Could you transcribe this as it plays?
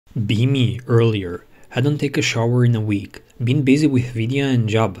Be me earlier. Hadn't taken a shower in a week. Been busy with video and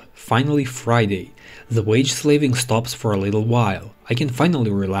job. Finally Friday. The wage slaving stops for a little while. I can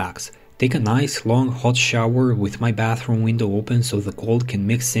finally relax. Take a nice long hot shower with my bathroom window open so the cold can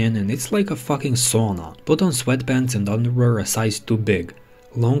mix in and it's like a fucking sauna. Put on sweatpants and underwear a size too big.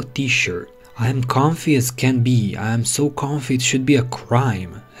 Long t-shirt. I am comfy as can be. I am so comfy it should be a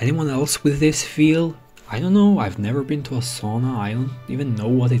crime. Anyone else with this feel? I don't know, I've never been to a sauna, I don't even know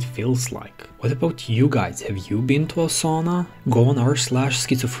what it feels like. What about you guys, have you been to a sauna? Go on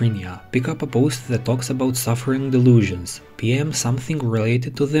r/schizophrenia, pick up a post that talks about suffering delusions, PM something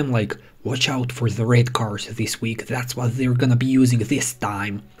related to them like, watch out for the red cars this week, that's what they're gonna be using this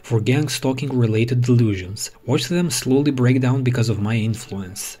time. For gang stalking related delusions, watch them slowly break down because of my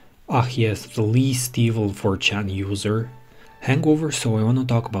influence. Ah yes, the least evil 4chan user. Hangover, so I wanna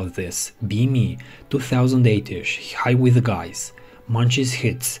talk about this. Be me, 2008ish, high with the guys. Munchies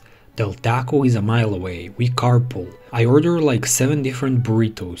hits. Del Taco is a mile away, we carpool. I order like 7 different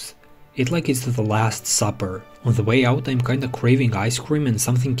burritos. Eat like it's the last supper. On the way out I'm kinda craving ice cream and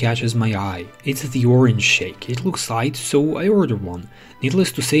something catches my eye. It's the orange shake, it looks light so I order one.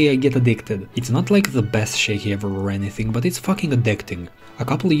 Needless to say I get addicted. It's not like the best shake ever or anything, but it's fucking addicting. A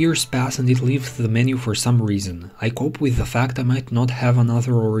couple of years pass and it leaves the menu for some reason. I cope with the fact I might not have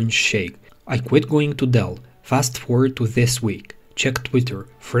another orange shake. I quit going to Del. Fast forward to this week. Check Twitter.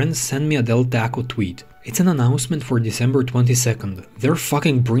 Friends send me a Del Taco tweet. It's an announcement for December 22nd. They're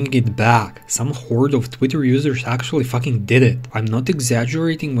fucking bringing it back. Some horde of Twitter users actually fucking did it. I'm not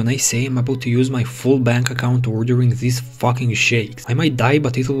exaggerating when I say I'm about to use my full bank account ordering these fucking shakes. I might die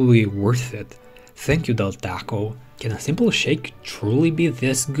but it'll be worth it. Thank you, Del Taco. Can a simple shake truly be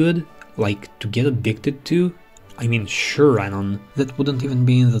this good? Like, to get addicted to? I mean, sure, anon. That wouldn't even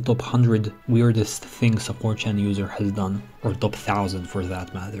be in the top 100 weirdest things a 4chan user has done. Or top 1000 for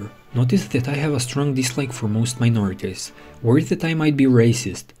that matter. Notice that I have a strong dislike for most minorities. Worried that I might be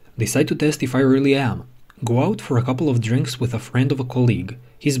racist. Decide to test if I really am. Go out for a couple of drinks with a friend of a colleague.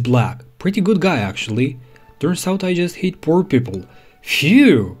 He's black. Pretty good guy, actually. Turns out I just hate poor people.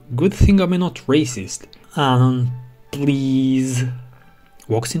 Phew! Good thing I'm not racist. Anon, please.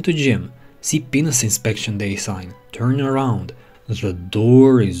 Walks into gym. See penis inspection day sign. Turn around. The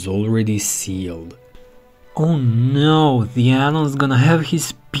door is already sealed. Oh no, the Anon's gonna have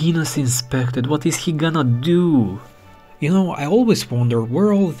his penis inspected. What is he gonna do? You know, I always wonder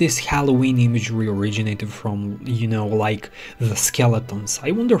where all this Halloween imagery originated from, you know, like the skeletons.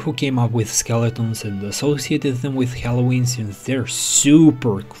 I wonder who came up with skeletons and associated them with Halloween since they're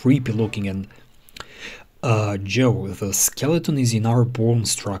super creepy looking and... Joe, the skeleton is in our bone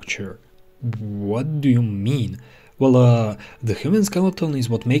structure. What do you mean? Well, the human skeleton is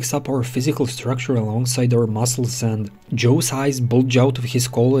what makes up our physical structure alongside our muscles and Joe's eyes bulge out of his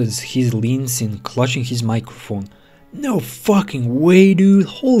skull as he leans in clutching his microphone. No fucking way, dude,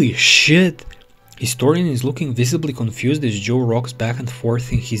 holy shit! Historian is looking visibly confused as Joe rocks back and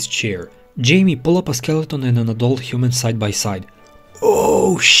forth in his chair. Jamie, pull up a skeleton and an adult human side by side.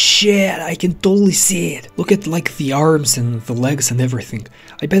 Oh shit, I can totally see it. Look at like the arms and the legs and everything.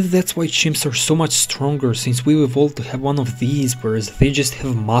 I bet that's why chimps are so much stronger since we evolved to have one of these whereas they just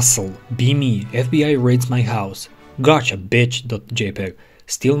have muscle. Be me, FBI raids my house. Gotcha bitch.jpg.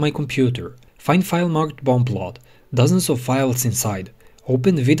 Steal my computer. Find file marked bomb plot. Dozens of files inside.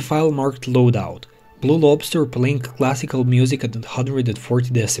 Open vid file marked loadout. Blue Lobster playing classical music at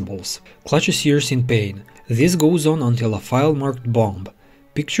 140 decibels. Clutches ears in pain. This goes on until a file marked bomb.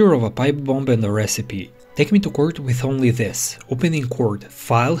 Picture of a pipe bomb and a recipe. Take me to court with only this. Opening court.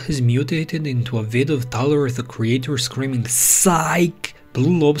 File has mutated into a vid of Tyler the Creator screaming psych.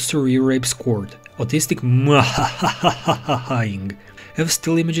 Blue Lobster re-rapes court. Autistic mwahahahaing. Have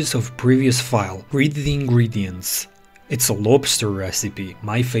still images of previous file. Read the ingredients. It's a lobster recipe.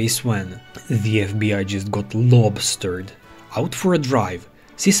 My face when. The FBI just got lobstered. Out for a drive.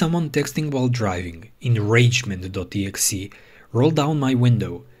 See someone texting while driving. Enragement.exe. Roll down my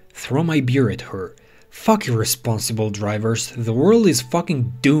window. Throw my beer at her. Fuck irresponsible drivers. The world is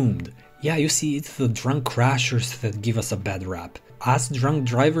fucking doomed. Yeah, you see, it's the drunk crashers that give us a bad rap. Us drunk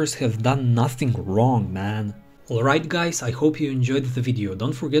drivers have done nothing wrong, man. Alright guys, I hope you enjoyed the video.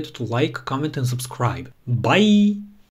 Don't forget to like, comment and subscribe. Bye!